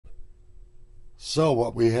So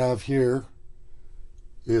what we have here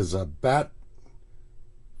is a BAT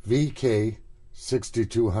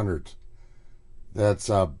VK-6200. That's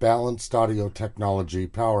a balanced audio technology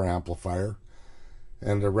power amplifier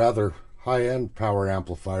and a rather high-end power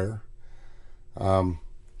amplifier. And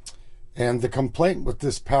the complaint with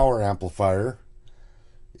this power amplifier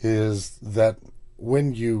is that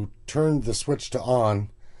when you turn the switch to on,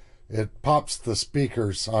 it pops the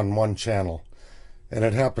speakers on one channel. And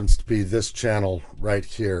it happens to be this channel right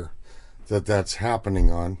here that's happening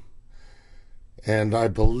on. And I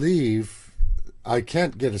believe, I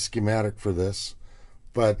can't get a schematic for this,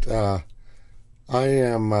 but I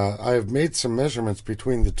have made some measurements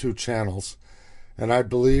between the two channels, and I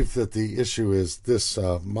believe that the issue is this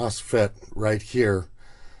MOSFET right here.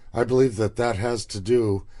 I believe that has to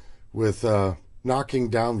do with knocking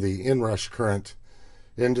down the inrush current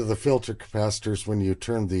into the filter capacitors when you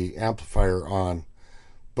turn the amplifier on.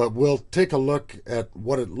 But we'll take a look at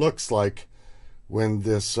what it looks like when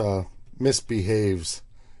this misbehaves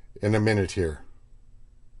in a minute here.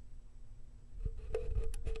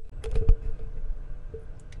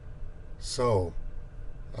 So,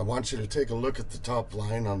 I want you to take a look at the top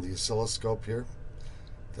line on the oscilloscope here.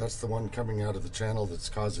 That's the one coming out of the channel that's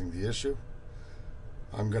causing the issue.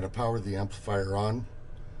 I'm going to power the amplifier on,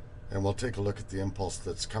 and we'll take a look at the impulse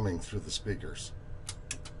that's coming through the speakers.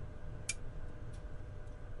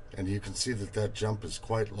 And you can see that jump is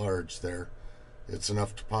quite large there. It's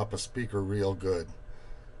enough to pop a speaker real good.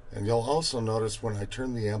 And you'll also notice when I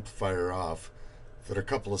turn the amplifier off that a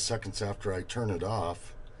couple of seconds after I turn it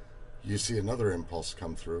off, you see another impulse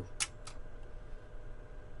come through.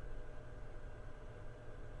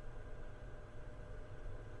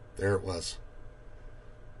 There it was.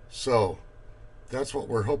 So that's what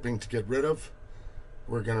we're hoping to get rid of.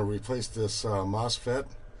 We're going to replace this MOSFET.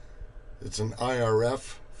 It's an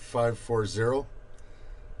IRF 540.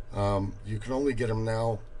 You can only get them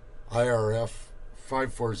now IRF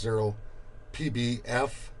 540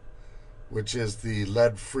 PBF, which is the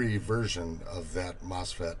lead-free version of that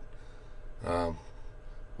MOSFET.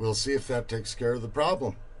 We'll see if that takes care of the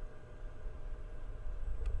problem.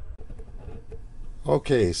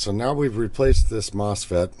 Okay, so now we've replaced this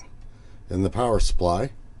MOSFET in the power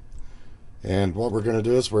supply, and what we're going to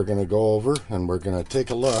do is we're going to go over and we're going to take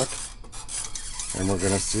a look, and we're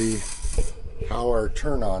going to see how our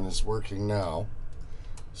turn on is working now.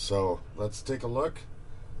 So let's take a look,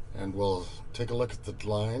 and we'll take a look at the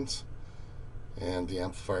lines, and the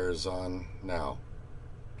amplifier is on now.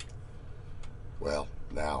 Well,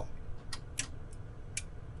 now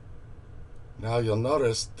you'll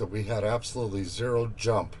notice that we had absolutely zero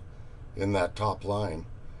jump in that top line,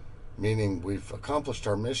 meaning we've accomplished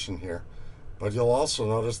our mission here. But you'll also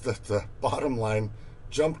notice that the bottom line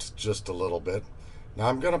jumped just a little bit. Now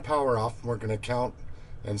I'm going to power off, and we're going to count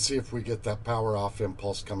and see if we get that power off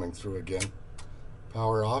impulse coming through again.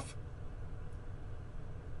 Power off.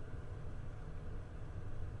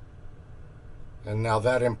 And now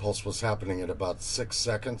that impulse was happening at about 6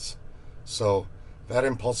 seconds. So that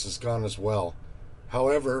impulse is gone as well.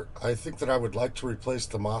 However, I think that I would like to replace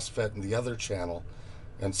the MOSFET in the other channel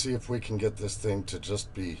and see if we can get this thing to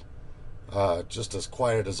just be just as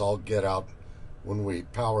quiet as all get out when we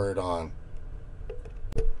power it on.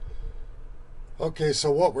 Okay, so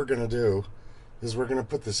what we're going to do is we're going to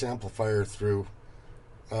put this amplifier through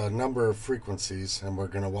a number of frequencies, and we're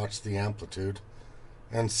going to watch the amplitude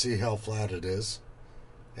and see how flat it is.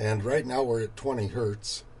 And right now we're at 20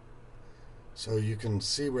 hertz. So you can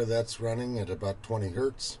see where that's running at about 20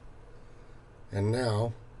 hertz. And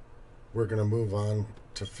now we're going to move on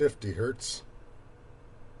to 50 hertz.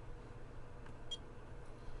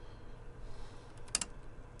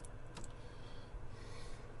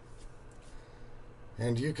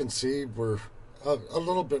 And you can see we're a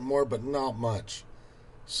little bit more, but not much.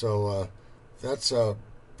 So that's a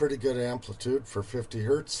pretty good amplitude for 50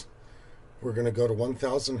 hertz. We're going to go to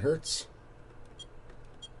 1000 hertz.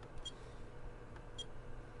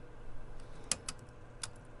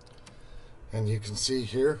 And you can see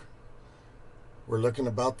here, we're looking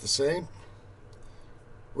about the same.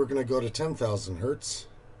 We're going to go to 10,000 hertz.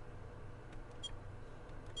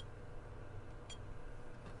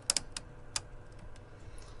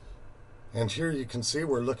 And here you can see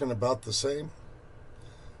we're looking about the same.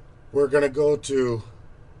 We're going to go to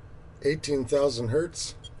 18,000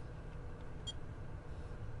 hertz.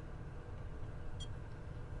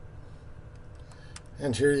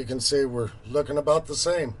 And here you can see we're looking about the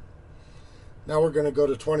same. Now we're going to go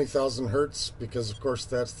to 20,000 hertz because, of course,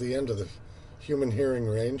 that's the end of the human hearing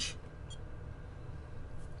range.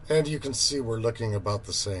 And you can see we're looking about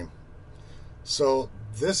the same. So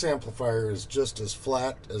this amplifier is just as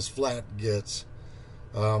flat gets,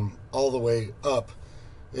 all the way up.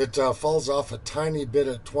 It falls off a tiny bit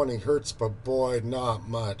at 20 hertz, but boy, not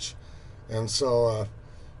much. And so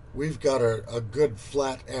we've got a good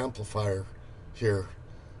flat amplifier here.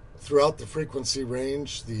 Throughout the frequency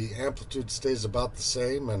range, the amplitude stays about the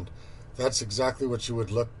same, and that's exactly what you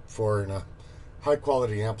would look for in a high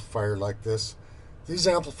quality amplifier like this. These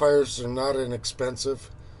amplifiers are not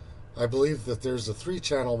inexpensive. I believe that there's a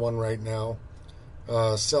 3-channel one right now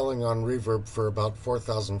selling on Reverb for about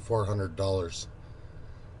 $4,400.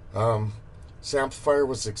 This amplifier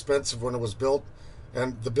was expensive when it was built,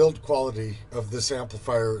 and the build quality of this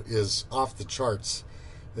amplifier is off the charts.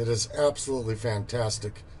 It is absolutely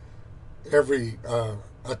fantastic. Every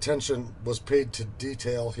attention was paid to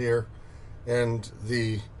detail here, and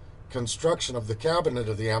the construction of the cabinet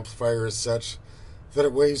of the amplifier is such that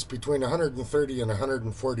it weighs between 130 and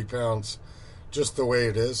 140 pounds, just the way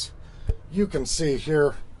it is. You can see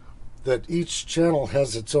here that each channel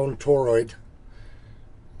has its own toroid,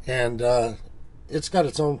 and it's got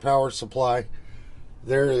its own power supply.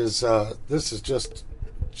 This is just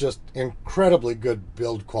incredibly good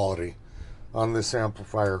build quality on this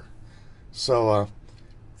amplifier. So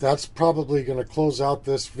that's probably going to close out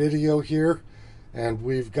this video here, and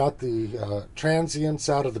we've got the transients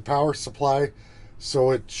out of the power supply,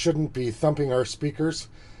 so it shouldn't be thumping our speakers.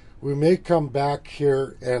 We may come back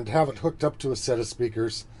here and have it hooked up to a set of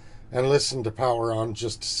speakers and listen to power on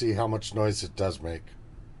just to see how much noise it does make.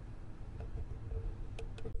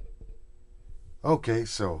 Okay,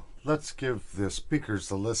 so let's give the speakers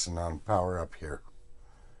a listen on power up here.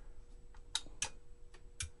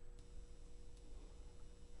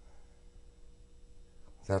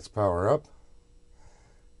 That's power up.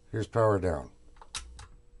 Here's power down.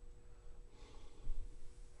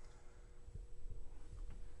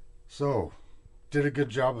 So, did a good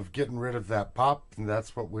job of getting rid of that pop, and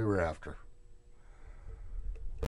that's what we were after.